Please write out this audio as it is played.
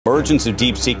emergence of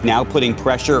DeepSeek now putting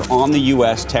pressure on the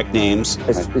U.S. tech names.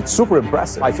 It's super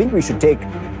impressive. I think we should take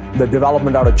the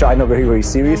development out of China very, very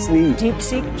seriously.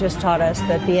 DeepSeek just taught us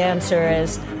that the answer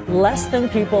is less than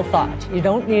people thought. You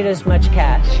don't need as much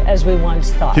cash as we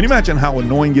once thought. Can you imagine how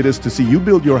annoying it is to see you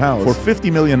build your house for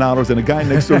 $50 million and a guy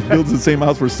next door builds the same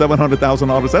house for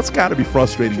 $700,000? That's got to be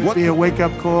frustrating. It should be a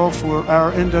wake-up call for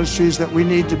our industries that we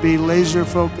need to be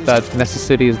laser-focused. That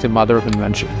necessity is the mother of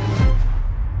invention.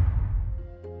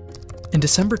 In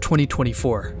December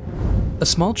 2024, a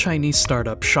small Chinese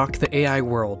startup shocked the AI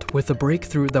world with a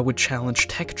breakthrough that would challenge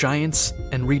tech giants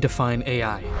and redefine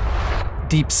AI.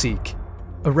 DeepSeek,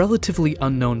 a relatively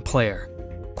unknown player,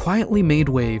 quietly made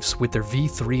waves with their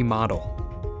V3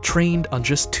 model. Trained on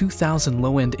just 2,000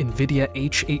 low-end NVIDIA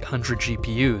H800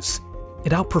 GPUs,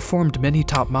 it outperformed many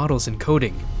top models in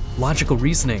coding, logical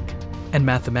reasoning, and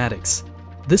mathematics.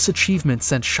 This achievement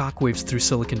sent shockwaves through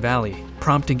Silicon Valley,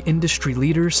 prompting industry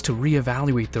leaders to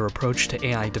reevaluate their approach to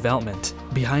AI development.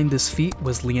 Behind this feat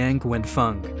was Liang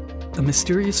Wenfeng, a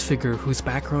mysterious figure whose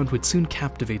background would soon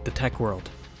captivate the tech world.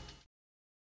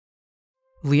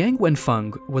 Liang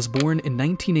Wenfeng was born in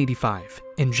 1985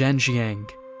 in Zhanjiang,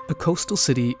 a coastal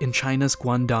city in China's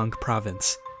Guangdong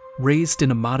province. Raised in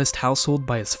a modest household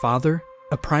by his father,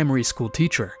 a primary school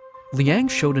teacher, Liang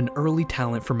showed an early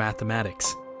talent for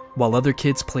mathematics. While other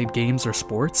kids played games or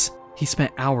sports, he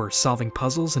spent hours solving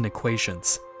puzzles and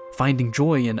equations, finding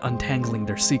joy in untangling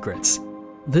their secrets.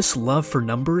 This love for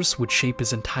numbers would shape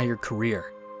his entire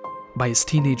career. By his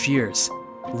teenage years,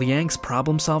 Liang's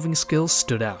problem-solving skills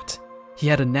stood out. He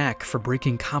had a knack for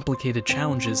breaking complicated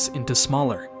challenges into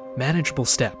smaller, manageable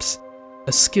steps,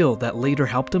 a skill that later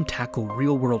helped him tackle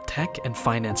real-world tech and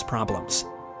finance problems.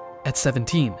 At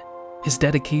 17, his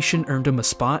dedication earned him a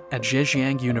spot at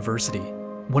Zhejiang University,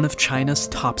 one of China's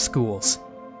top schools.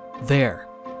 There,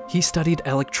 he studied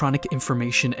electronic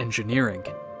information engineering,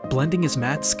 blending his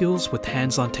math skills with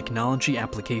hands-on technology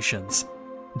applications.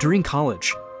 During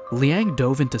college, Liang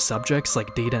dove into subjects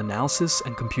like data analysis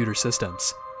and computer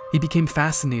systems. He became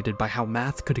fascinated by how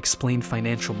math could explain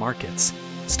financial markets,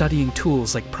 studying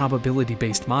tools like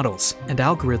probability-based models and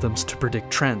algorithms to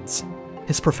predict trends.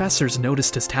 His professors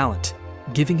noticed his talent,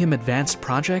 giving him advanced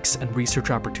projects and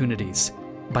research opportunities.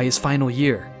 By his final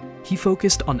year, he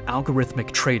focused on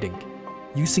algorithmic trading,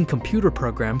 using computer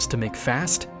programs to make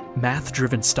fast,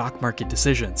 math-driven stock market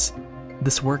decisions.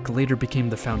 This work later became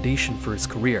the foundation for his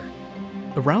career.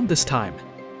 Around this time,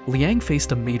 Liang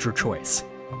faced a major choice.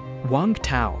 Wang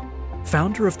Tao,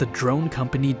 founder of the drone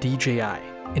company DJI,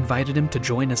 invited him to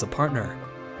join as a partner.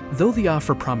 Though the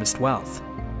offer promised wealth,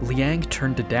 Liang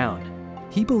turned it down.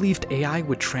 He believed AI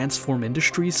would transform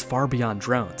industries far beyond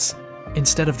drones.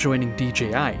 Instead of joining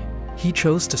DJI, he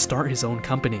chose to start his own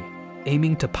company,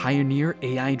 aiming to pioneer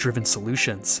AI-driven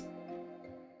solutions.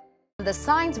 The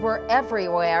signs were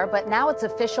everywhere, but now it's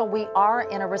official, we are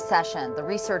in a recession. The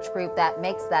research group that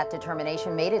makes that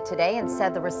determination made it today and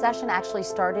said the recession actually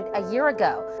started a year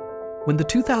ago. When the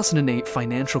 2008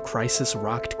 financial crisis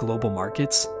rocked global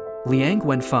markets, Liang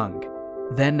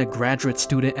Wenfeng, then a graduate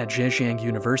student at Zhejiang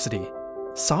University,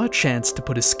 saw a chance to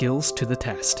put his skills to the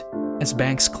test. As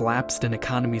banks collapsed and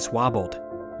economies wobbled,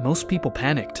 most people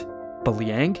panicked, but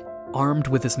Liang, armed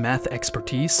with his math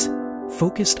expertise,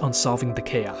 focused on solving the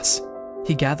chaos.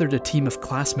 He gathered a team of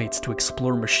classmates to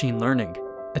explore machine learning,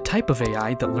 a type of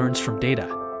AI that learns from data.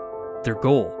 Their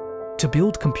goal? To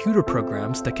build computer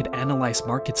programs that could analyze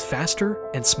markets faster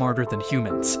and smarter than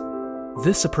humans.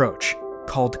 This approach,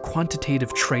 called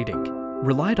quantitative trading,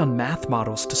 relied on math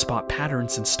models to spot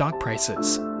patterns in stock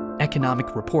prices,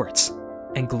 economic reports,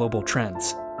 and global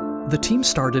trends. The team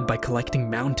started by collecting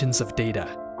mountains of data,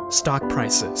 stock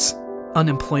prices,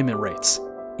 unemployment rates,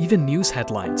 even news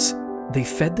headlines. They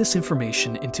fed this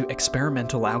information into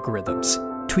experimental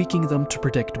algorithms, tweaking them to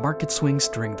predict market swings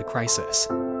during the crisis.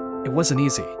 It wasn't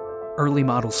easy. Early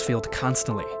models failed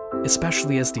constantly,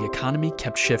 especially as the economy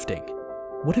kept shifting.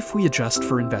 What if we adjust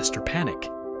for investor panic?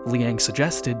 Liang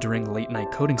suggested during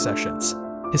late-night coding sessions.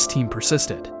 His team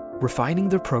persisted, refining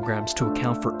their programs to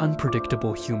account for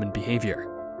unpredictable human behavior.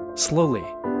 Slowly,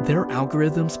 their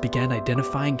algorithms began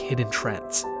identifying hidden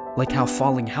trends, like how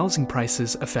falling housing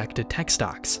prices affected tech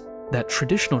stocks that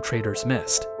traditional traders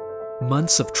missed.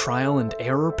 Months of trial and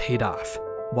error paid off.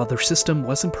 While their system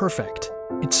wasn't perfect,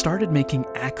 it started making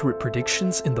accurate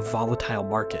predictions in the volatile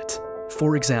market.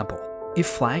 For example, it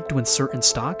flagged when certain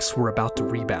stocks were about to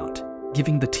rebound,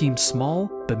 giving the team small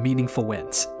but meaningful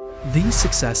wins. These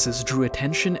successes drew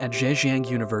attention at Zhejiang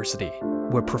University,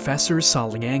 where professors saw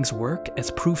Liang's work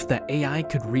as proof that AI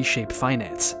could reshape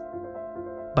finance.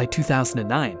 By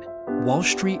 2009, Wall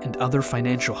Street and other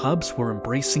financial hubs were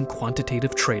embracing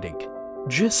quantitative trading,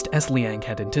 just as Liang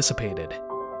had anticipated.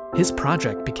 His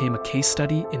project became a case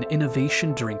study in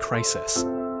innovation during crisis,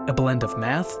 a blend of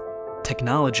math,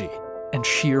 technology, and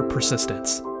sheer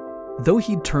persistence. Though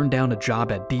he'd turned down a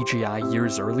job at DJI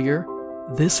years earlier,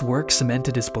 this work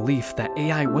cemented his belief that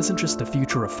AI wasn't just the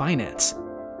future of finance,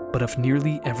 but of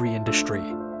nearly every industry.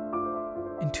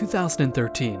 In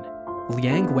 2013,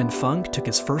 Liang Wenfeng took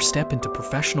his first step into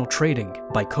professional trading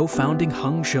by co-founding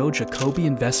Hangzhou Jacobi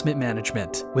Investment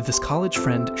Management with his college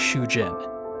friend Xu Jin.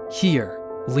 Here,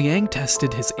 Liang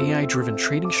tested his AI-driven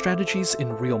trading strategies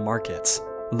in real markets,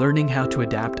 learning how to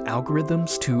adapt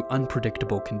algorithms to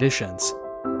unpredictable conditions.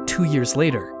 2 years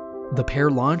later, the pair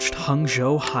launched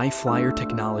Hangzhou High Flyer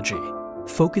Technology,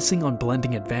 focusing on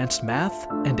blending advanced math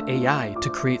and AI to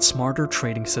create smarter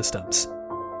trading systems.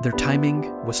 Their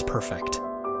timing was perfect.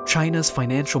 China's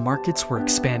financial markets were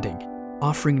expanding,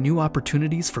 offering new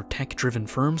opportunities for tech-driven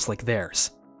firms like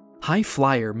theirs. High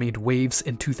Flyer made waves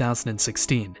in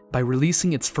 2016 by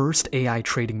releasing its first AI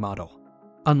trading model.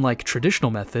 Unlike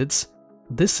traditional methods,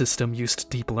 this system used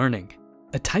deep learning,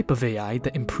 a type of AI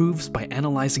that improves by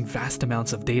analyzing vast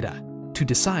amounts of data to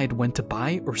decide when to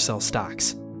buy or sell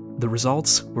stocks. The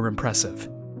results were impressive.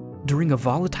 During a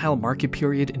volatile market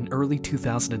period in early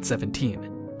 2017,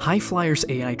 High Flyer's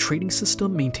AI trading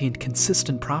system maintained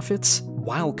consistent profits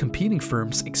while competing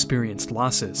firms experienced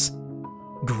losses.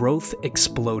 Growth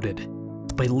exploded.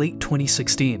 By late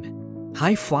 2016,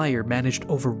 High Flyer managed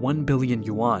over 1 billion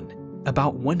yuan,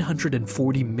 about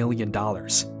 $140 million,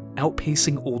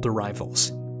 outpacing older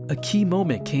rivals. A key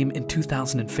moment came in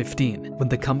 2015 when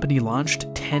the company launched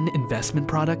 10 investment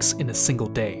products in a single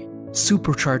day,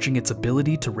 supercharging its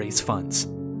ability to raise funds.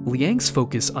 Liang's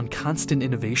focus on constant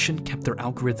innovation kept their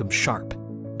algorithm sharp,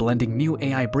 blending new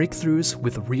AI breakthroughs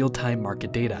with real-time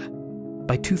market data.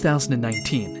 By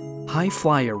 2019, High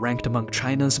Flyer ranked among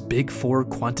China's Big Four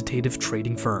quantitative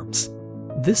trading firms.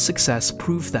 This success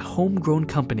proved that homegrown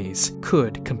companies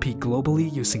could compete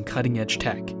globally using cutting-edge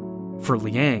tech. For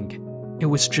Liang, it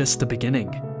was just the beginning,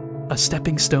 a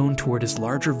stepping stone toward his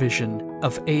larger vision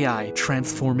of AI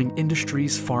transforming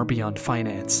industries far beyond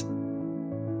finance.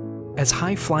 As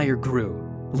High Flyer grew,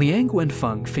 Liang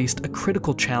Wenfeng faced a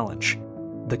critical challenge.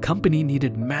 The company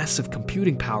needed massive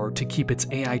computing power to keep its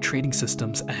AI trading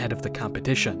systems ahead of the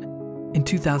competition. In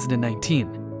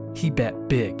 2019, he bet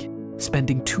big,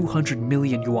 spending 200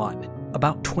 million yuan,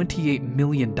 about $28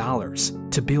 million,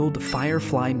 to build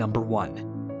Firefly No.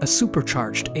 1, a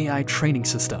supercharged AI training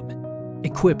system.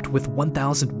 Equipped with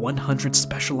 1,100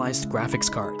 specialized graphics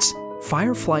cards,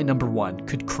 Firefly No. 1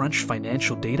 could crunch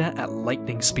financial data at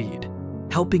lightning speed,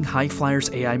 helping High Flyer's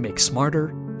AI make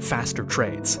smarter, faster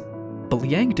trades. But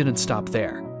Liang didn't stop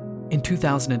there. In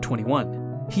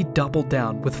 2021, he doubled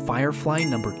down with Firefly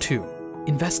No. 2,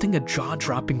 investing a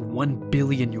jaw-dropping 1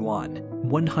 billion yuan,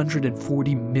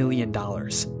 $140 million.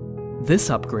 This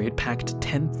upgrade packed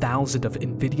 10,000 of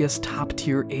NVIDIA's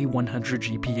top-tier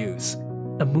A100 GPUs,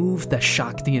 a move that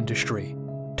shocked the industry.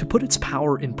 To put its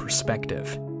power in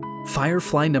perspective,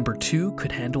 Firefly No. 2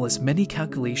 could handle as many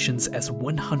calculations as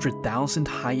 100,000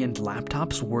 high-end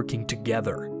laptops working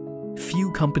together.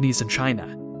 Few companies in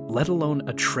China, let alone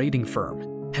a trading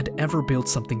firm, had ever built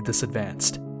something this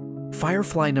advanced.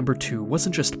 Firefly No. 2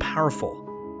 wasn't just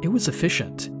powerful, it was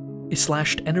efficient. It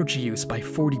slashed energy use by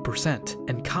 40%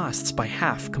 and costs by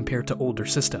half compared to older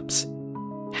systems.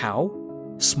 How?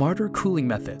 Smarter cooling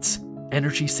methods,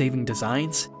 energy-saving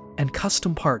designs, and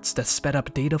custom parts that sped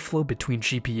up data flow between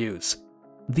GPUs.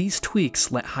 These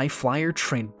tweaks let High Flyer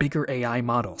train bigger AI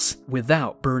models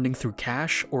without burning through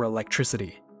cash or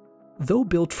electricity. Though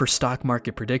built for stock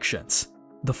market predictions,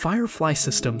 the Firefly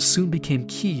system soon became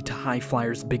key to High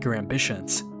Flyer's bigger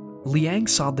ambitions. Liang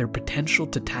saw their potential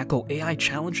to tackle AI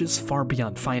challenges far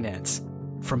beyond finance,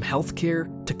 from healthcare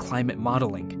to climate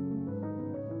modeling.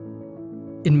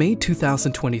 In May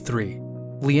 2023,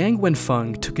 Liang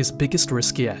Wenfeng took his biggest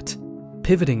risk yet,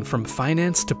 pivoting from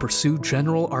finance to pursue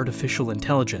general artificial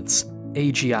intelligence,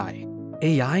 AGI,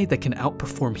 AI that can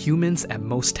outperform humans at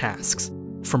most tasks,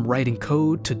 from writing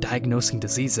code to diagnosing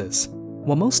diseases.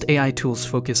 While most AI tools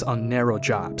focus on narrow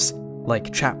jobs, like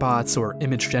chatbots or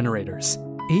image generators,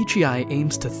 AGI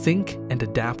aims to think and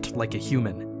adapt like a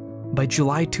human. By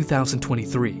July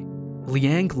 2023,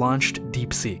 Liang launched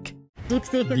DeepSeek,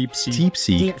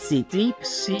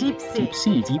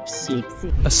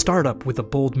 a startup with a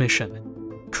bold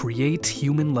mission: create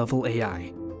human-level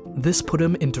AI. This put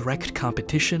him in direct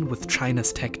competition with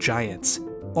China's tech giants,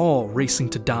 all racing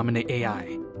to dominate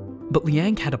AI. But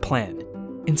Liang had a plan.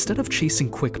 Instead of chasing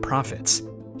quick profits,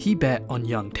 he bet on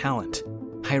young talent,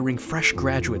 hiring fresh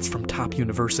graduates from top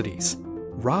universities.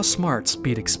 Raw smarts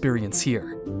beat experience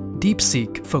here.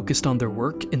 DeepSeek focused on their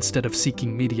work instead of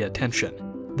seeking media attention.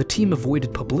 The team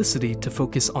avoided publicity to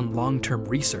focus on long-term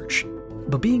research.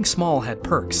 But being small had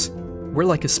perks. "We're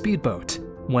like a speedboat,"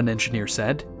 one engineer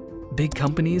said. "Big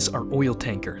companies are oil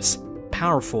tankers,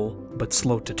 powerful but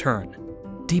slow to turn."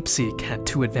 DeepSeek had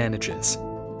two advantages.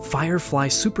 Firefly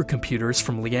supercomputers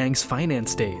from Liang's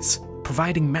finance days,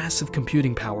 providing massive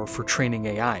computing power for training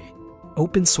AI.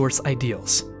 Open source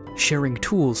ideals, sharing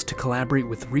tools to collaborate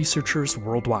with researchers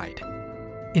worldwide.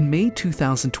 In May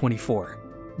 2024,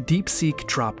 DeepSeek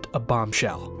dropped a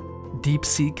bombshell.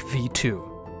 DeepSeek V2,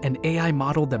 an AI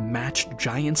model that matched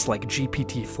giants like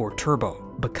GPT-4 Turbo,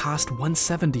 but cost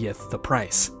 1/70th the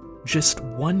price, just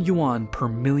 1 yuan per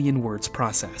million words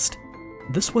processed.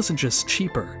 This wasn't just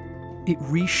cheaper, it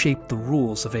reshaped the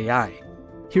rules of AI.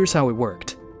 Here's how it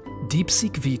worked.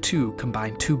 DeepSeek V2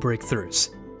 combined two breakthroughs.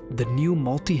 The new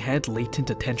multi-head latent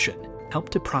attention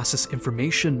helped it process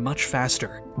information much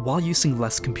faster while using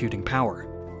less computing power.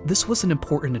 This was an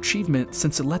important achievement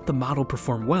since it let the model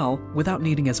perform well without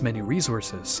needing as many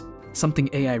resources, something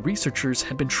AI researchers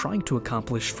had been trying to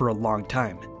accomplish for a long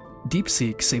time.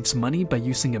 DeepSeek saves money by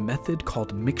using a method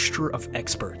called mixture of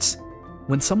experts.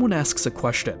 When someone asks a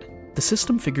question, the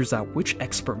system figures out which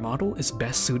expert model is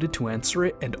best suited to answer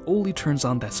it and only turns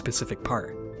on that specific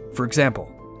part. For example,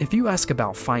 if you ask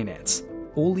about finance,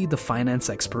 only the finance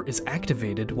expert is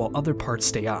activated while other parts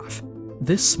stay off.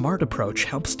 This smart approach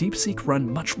helps DeepSeek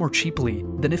run much more cheaply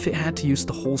than if it had to use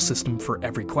the whole system for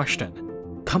every question.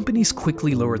 Companies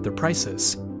quickly lowered their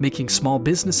prices, making small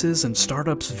businesses and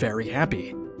startups very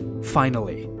happy.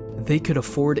 Finally, they could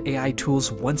afford AI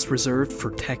tools once reserved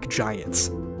for tech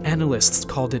giants. Analysts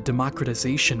called it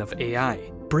democratization of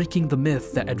AI, breaking the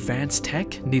myth that advanced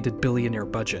tech needed billionaire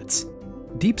budgets.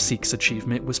 DeepSeek's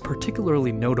achievement was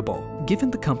particularly notable, given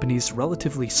the company's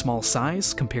relatively small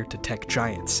size compared to tech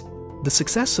giants. The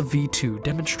success of V2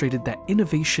 demonstrated that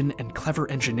innovation and clever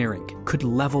engineering could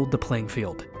level the playing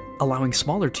field, allowing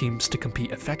smaller teams to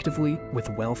compete effectively with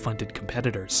well-funded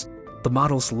competitors. The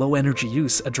model's low energy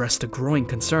use addressed a growing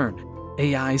concern: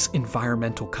 AI's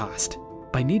environmental cost.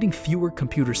 By needing fewer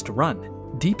computers to run,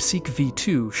 DeepSeek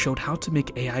V2 showed how to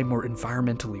make AI more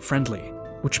environmentally friendly,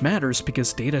 which matters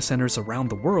because data centers around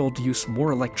the world use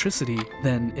more electricity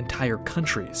than entire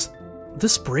countries.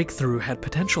 This breakthrough had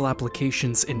potential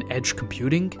applications in edge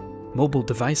computing, mobile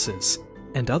devices,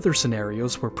 and other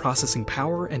scenarios where processing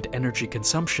power and energy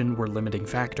consumption were limiting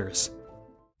factors.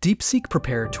 DeepSeek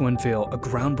prepared to unveil a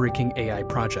groundbreaking AI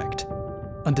project.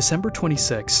 On December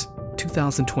 26,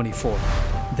 2024,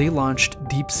 they launched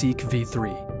DeepSeek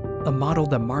V3, a model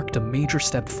that marked a major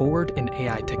step forward in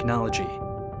AI technology.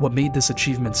 What made this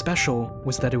achievement special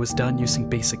was that it was done using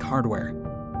basic hardware.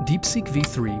 DeepSeek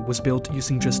V3 was built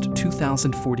using just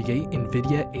 2048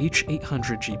 NVIDIA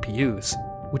H800 GPUs,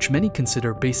 which many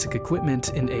consider basic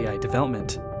equipment in AI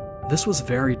development. This was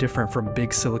very different from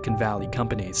big Silicon Valley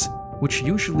companies, which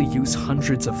usually use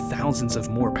hundreds of thousands of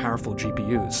more powerful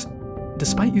GPUs.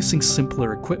 Despite using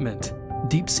simpler equipment,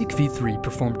 DeepSeek V3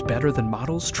 performed better than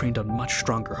models trained on much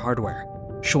stronger hardware,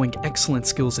 showing excellent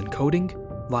skills in coding,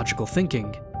 logical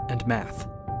thinking, and math.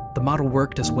 The model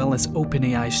worked as well as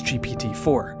OpenAI's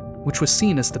GPT-4, which was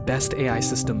seen as the best AI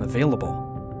system available.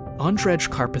 Andrej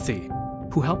Karpathy,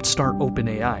 who helped start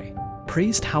OpenAI,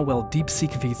 praised how well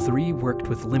DeepSeek V3 worked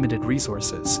with limited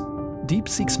resources.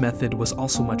 DeepSeek's method was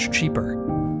also much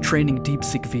cheaper. Training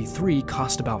DeepSeek V3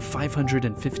 cost about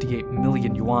 558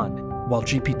 million yuan, while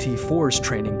GPT-4's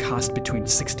training cost between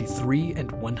 $63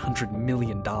 and $100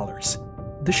 million.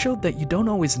 This showed that you don't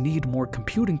always need more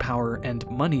computing power and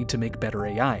money to make better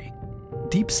AI.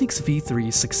 DeepSeek's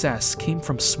V3's success came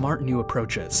from smart new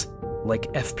approaches,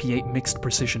 like FP8 mixed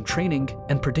precision training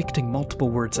and predicting multiple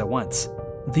words at once.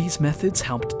 These methods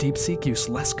helped DeepSeek use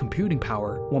less computing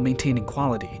power while maintaining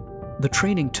quality. The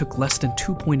training took less than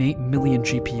 2.8 million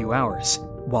GPU hours,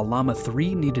 while Llama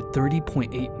 3 needed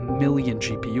 30.8 million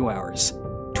GPU hours.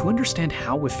 To understand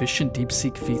how efficient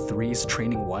DeepSeek V3's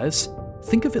training was,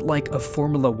 think of it like a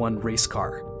Formula 1 race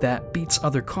car that beats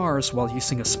other cars while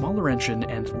using a smaller engine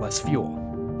and less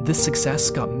fuel. This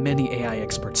success got many AI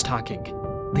experts talking.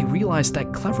 They realized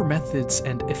that clever methods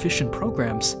and efficient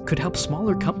programs could help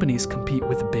smaller companies compete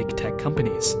with big tech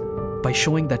companies. By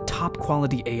showing that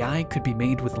top-quality AI could be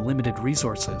made with limited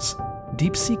resources,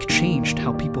 DeepSeek changed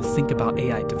how people think about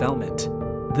AI development.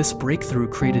 This breakthrough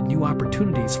created new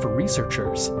opportunities for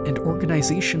researchers and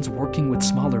organizations working with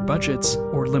smaller budgets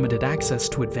or limited access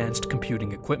to advanced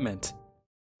computing equipment.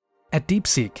 At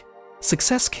DeepSeek,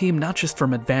 success came not just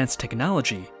from advanced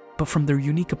technology, but from their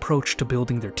unique approach to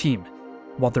building their team.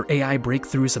 While their AI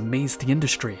breakthroughs amazed the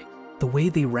industry, the way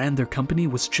they ran their company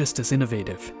was just as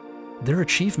innovative. Their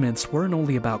achievements weren't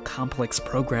only about complex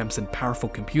programs and powerful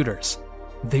computers.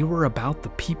 They were about the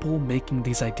people making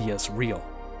these ideas real.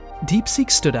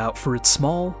 DeepSeek stood out for its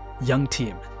small, young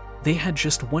team. They had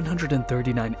just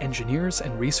 139 engineers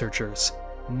and researchers,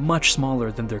 much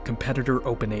smaller than their competitor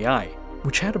OpenAI,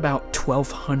 which had about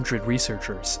 1,200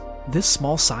 researchers. This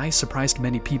small size surprised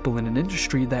many people in an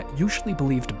industry that usually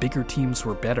believed bigger teams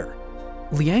were better.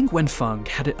 Liang Wenfeng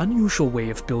had an unusual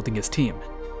way of building his team.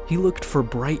 He looked for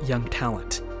bright young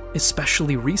talent,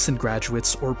 especially recent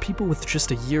graduates or people with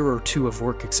just a year or two of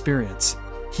work experience.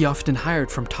 He often hired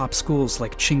from top schools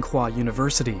like Tsinghua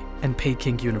University and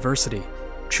Peking University.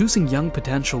 Choosing young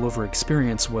potential over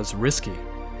experience was risky,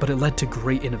 but it led to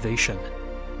great innovation.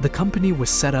 The company was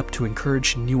set up to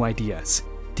encourage new ideas.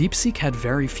 DeepSeek had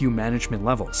very few management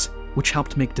levels, which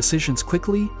helped make decisions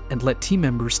quickly and let team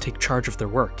members take charge of their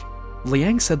work.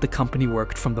 Liang said the company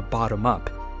worked from the bottom up,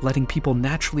 letting people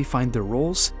naturally find their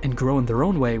roles and grow in their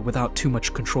own way without too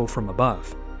much control from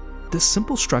above. This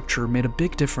simple structure made a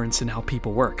big difference in how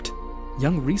people worked.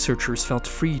 Young researchers felt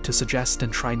free to suggest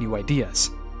and try new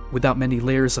ideas. Without many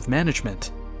layers of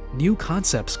management, new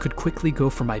concepts could quickly go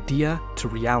from idea to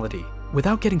reality,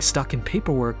 without getting stuck in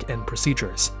paperwork and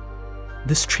procedures.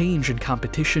 This change in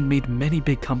competition made many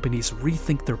big companies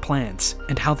rethink their plans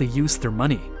and how they use their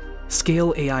money.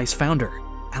 Scale AI's founder,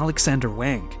 Alexander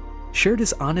Wang, shared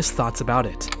his honest thoughts about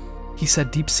it. He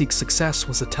said DeepSeek's success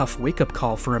was a tough wake-up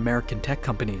call for American tech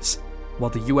companies.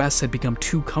 While the US had become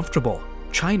too comfortable,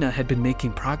 China had been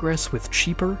making progress with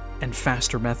cheaper and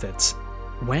faster methods.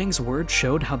 Wang's words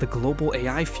showed how the global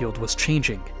AI field was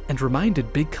changing and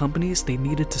reminded big companies they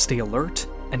needed to stay alert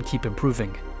and keep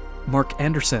improving. Mark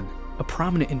Anderson, a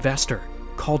prominent investor,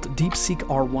 called DeepSeek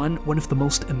R1 one of the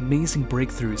most amazing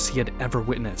breakthroughs he had ever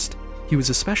witnessed. He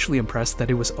was especially impressed that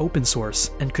it was open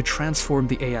source and could transform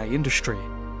the AI industry.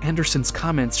 Anderson's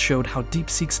comments showed how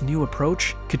DeepSeek's new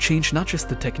approach could change not just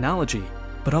the technology,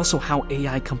 but also how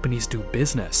AI companies do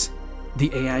business.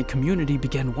 The AI community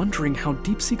began wondering how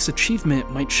DeepSeek's achievement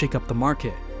might shake up the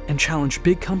market and challenge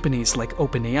big companies like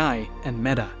OpenAI and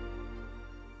Meta.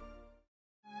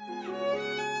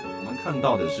 我们看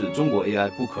到的是中国 AI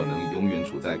不可能永远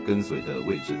处在跟随的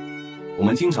位置。我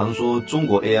们经常说中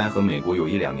国 AI 和美国有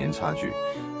1-2年差距，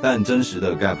但真实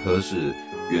的 gap 是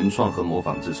原创和模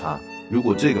仿之差。如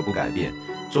果这个不改变，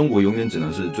中国永远只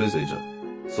能是追随者，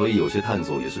所以有些探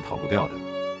索也是逃不掉的。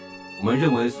我们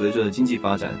认为随着经济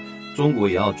发展，中国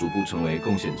也要逐步成为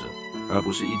贡献者，而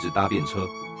不是一直搭便车。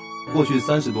过去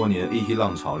30多年 AI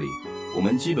浪潮里，我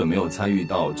们基本没有参与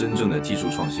到真正的技术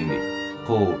创新里，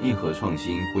后硬核创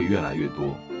新会越来越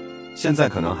多。现在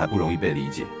可能还不容易被理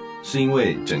解。是因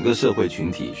为整个社会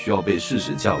群体需要被事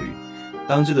实教育。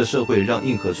当这个社会让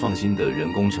硬核创新的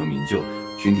人功成名就，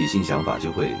群体性想法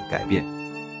就会改变。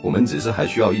我们只是还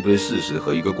需要一堆事实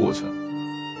和一个过程。